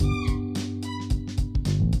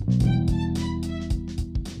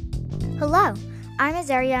Hello, I'm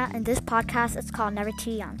Azaria, and this podcast is called Never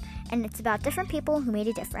Too Young, and it's about different people who made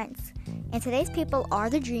a difference. And today's people are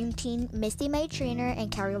the Dream Team, Misty Treanor, and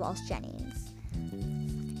Kerri Walsh Jennings.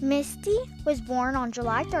 Misty was born on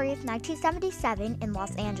July 30th, 1977 in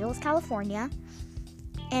Los Angeles, California,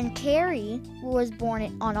 and Kerri was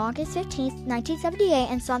born on August 15th, 1978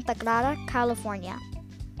 in Santa Clara, California.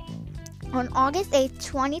 On August 8th,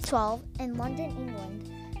 2012, in London, England,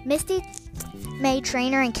 Misty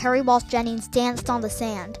Treanor and Kerri Walsh Jennings danced on the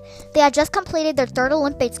sand. They had just completed their third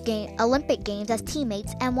Olympic Games as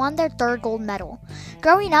teammates and won their third gold medal.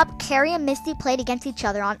 Growing up, Kerri and Misty played against each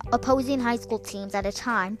other on opposing high school teams at a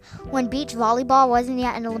time when beach volleyball wasn't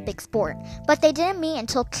yet an Olympic sport. But they didn't meet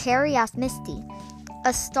until Kerri asked Misty,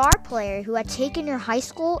 a star player who had taken her high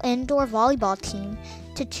school indoor volleyball team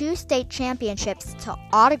to 2 state championships, to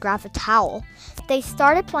autograph a towel. They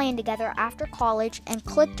started playing together after college and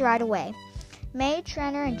clicked right away.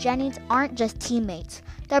 Treanor and Jennings aren't just teammates.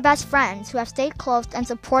 They're best friends who have stayed close and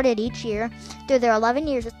supported each year through their 11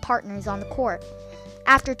 years as partners on the court.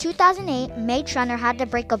 After 2008, Treanor had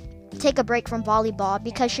to take a break from volleyball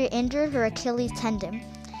because she injured her Achilles tendon.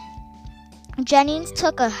 Jennings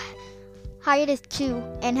took a hiatus too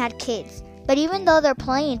and had kids. But even though their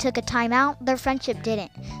playing took a timeout, their friendship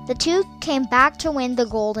didn't. The two came back to win the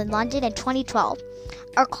gold in London in 2012.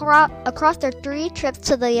 Across their 3 trips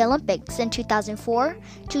to the Olympics in 2004,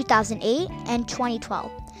 2008, and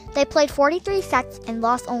 2012. They played 43 sets and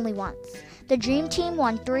lost only once. The Dream Team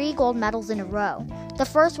won 3 gold medals in a row, the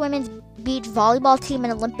first women's beach volleyball team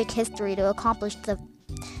in Olympic history to accomplish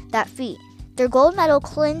that feat. Their gold medal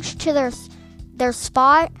clinched to their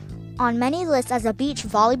spot on many lists as a beach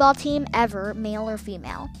volleyball team ever, male or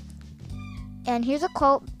female. And here's a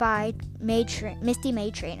quote by Misty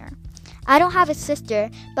Treanor. I don't have a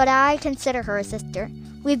sister, but I consider her a sister.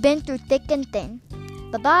 We've been through thick and thin.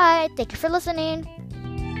 Bye-bye. Thank you for listening.